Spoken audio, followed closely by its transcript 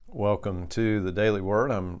Welcome to the Daily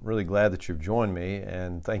Word. I'm really glad that you've joined me,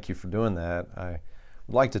 and thank you for doing that. I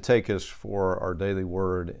would like to take us for our Daily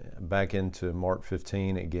Word back into Mark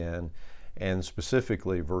 15 again, and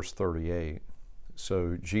specifically verse 38.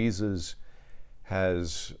 So Jesus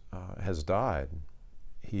has died.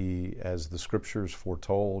 He, as the Scriptures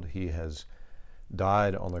foretold, he has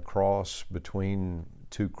died on the cross between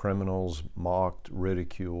two criminals, mocked,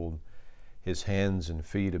 ridiculed. His hands and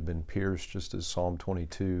feet have been pierced, just as Psalm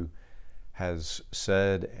 22 has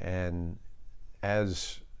said. And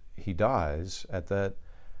as he dies, at that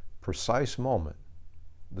precise moment,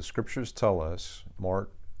 the Scriptures tell us,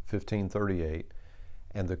 Mark 15:38,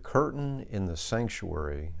 and the curtain in the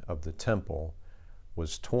sanctuary of the temple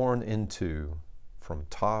was torn into from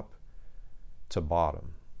top to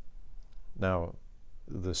bottom. Now,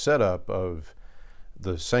 the setup of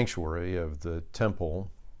the sanctuary of the temple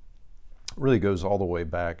really goes all the way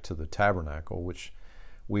back to the tabernacle, which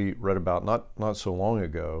we read about not so long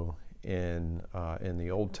ago in the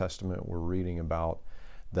Old Testament. We're reading about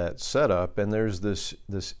that setup, and there's this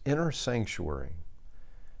inner sanctuary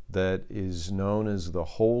that is known as the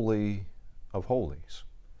Holy of Holies.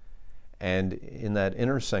 And in that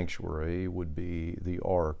inner sanctuary would be the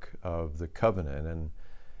Ark of the Covenant,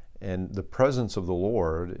 and the presence of the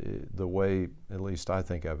Lord. The way, at least I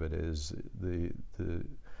think of it, is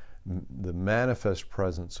the manifest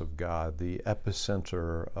presence of God, the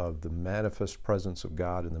epicenter of the manifest presence of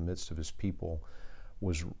God in the midst of His people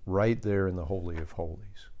was right there in the Holy of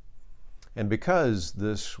Holies. And because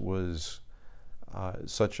this was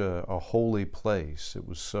such a holy place, it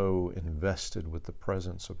was so invested with the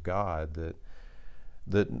presence of God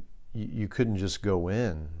that you couldn't just go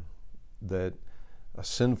in, that a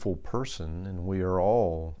sinful person, and we are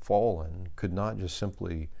all fallen, could not just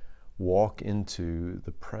simply walk into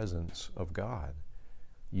the presence of God.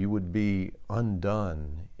 You would be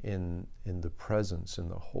undone in the presence, in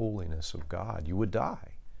the holiness of God. You would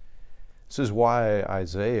die. This is why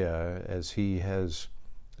Isaiah, as he has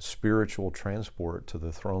spiritual transport to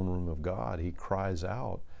the throne room of God, he cries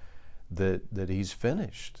out that he's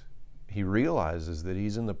finished. He realizes that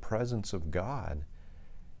he's in the presence of God,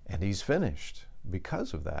 and he's finished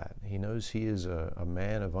because of that. He knows he is a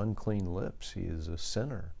man of unclean lips. He is a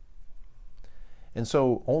sinner. And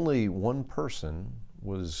so only one person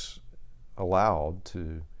was allowed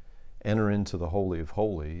to enter into the Holy of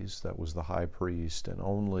Holies. That was the high priest, and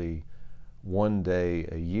only one day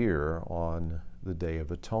a year on the Day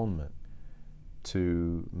of Atonement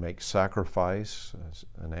to make sacrifice,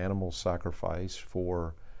 an animal sacrifice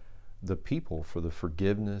for the people, for the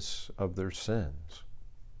forgiveness of their sins.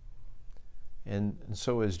 And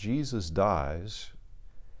so as Jesus dies,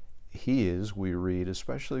 He is, we read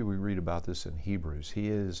about this in Hebrews, He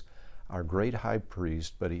is our great high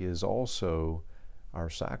priest, but He is also our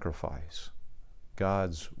sacrifice.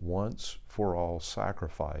 God's once for all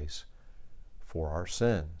sacrifice for our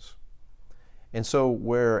sins. And so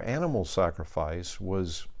where animal sacrifice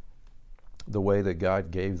was the way that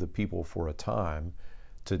God gave the people for a time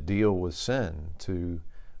to deal with sin, to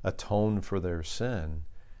atone for their sin,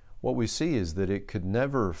 what we see is that it could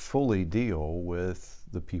never fully deal with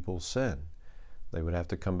the people's sin. They would have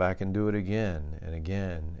to come back and do it again and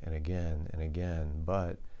again and again and again,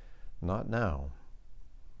 but not now.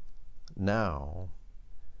 Now,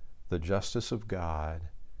 the justice of God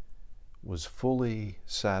was fully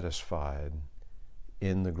satisfied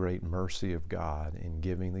in the great mercy of God in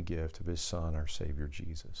giving the gift of His Son, our Savior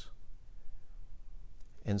Jesus.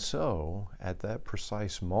 And so, at that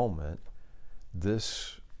precise moment,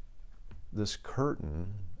 this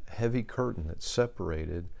curtain, heavy curtain that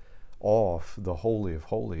separated off the Holy of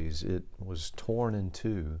Holies, it was torn in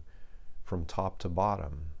two from top to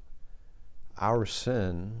bottom. Our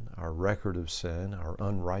sin, our record of sin, our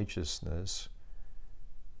unrighteousness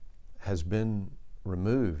has been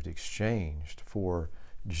removed, exchanged for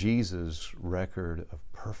Jesus' record of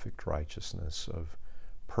perfect righteousness, of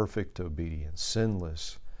perfect obedience,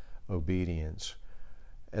 sinless obedience.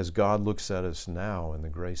 As God looks at us now in the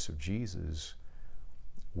grace of Jesus,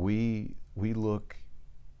 we look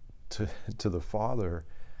to the Father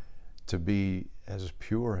to be as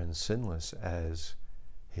pure and sinless as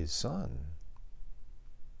His Son.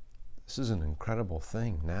 This is an incredible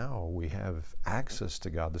thing. Now we have access to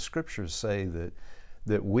God. The Scriptures say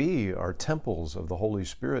that we are temples of the Holy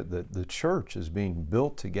Spirit, that the church is being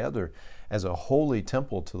built together as a holy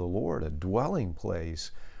temple to the Lord, a dwelling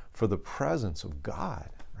place for the presence of God,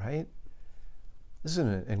 right? This is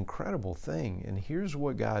an incredible thing. And here's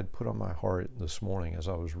what God put on my heart this morning as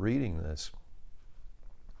I was reading this.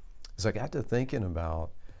 As I got to thinking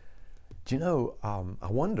about, I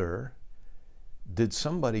wonder did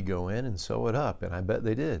somebody go in and sew it up? And I bet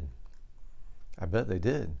they did. I bet they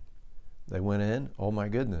did. They went in, oh my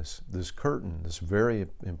goodness, this curtain, this very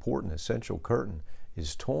important, essential curtain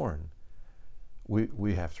is torn.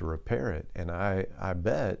 We have to repair it. And I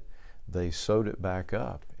bet they sewed it back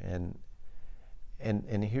up. And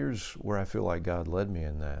here's where I feel like God led me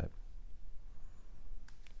in that.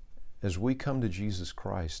 As we come to Jesus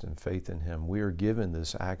Christ and faith in Him, we are given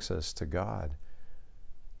this access to God.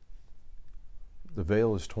 The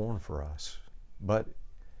veil is torn for us. But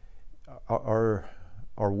are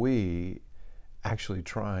we actually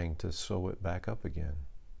trying to sew it back up again?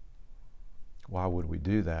 Why would we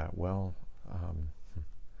do that? Well,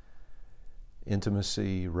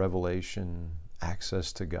 intimacy, revelation,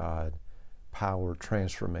 access to God, power,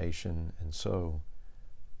 transformation, and so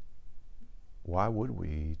why would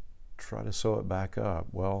we try to sew it back up?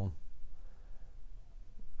 Well,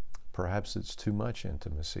 perhaps it's too much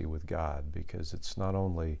intimacy with God, because it's not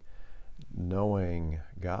only knowing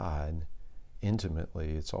God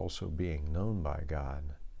intimately, it's also being known by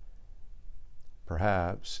God.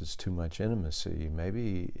 Perhaps it's too much intimacy.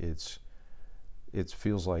 Maybe it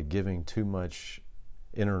feels like giving too much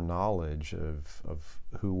inner knowledge of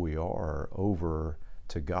who we are over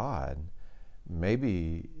to God.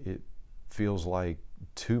 Maybe it feels like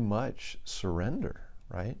too much surrender,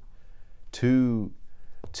 right? Too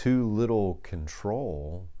little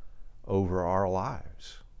control over our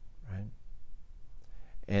lives, right?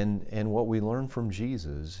 And what we learn from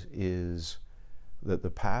Jesus is that the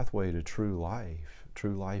pathway to true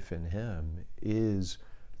life in Him, is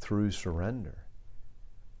through surrender.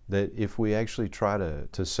 That if we actually try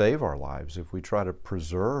to save our lives, if we try to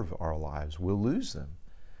preserve our lives, we'll lose them.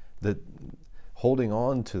 That holding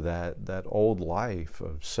on to that old life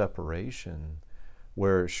of separation,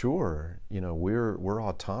 where sure, we're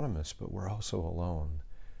autonomous, but we're also alone.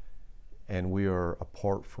 And we are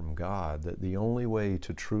apart from God, that the only way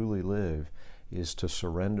to truly live is to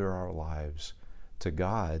surrender our lives to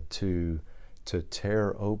God, to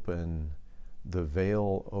tear open the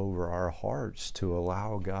veil over our hearts, to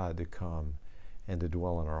allow God to come and to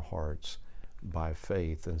dwell in our hearts by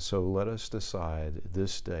faith. And so let us decide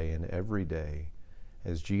this day and every day,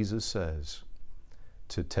 as Jesus says,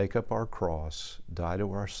 to take up our cross, die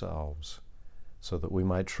to ourselves, so that we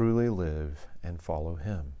might truly live and follow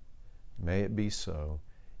Him. May it be so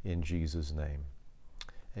in Jesus' name.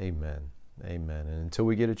 Amen. Amen. And until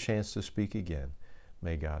we get a chance to speak again,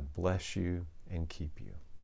 may God bless you and keep you.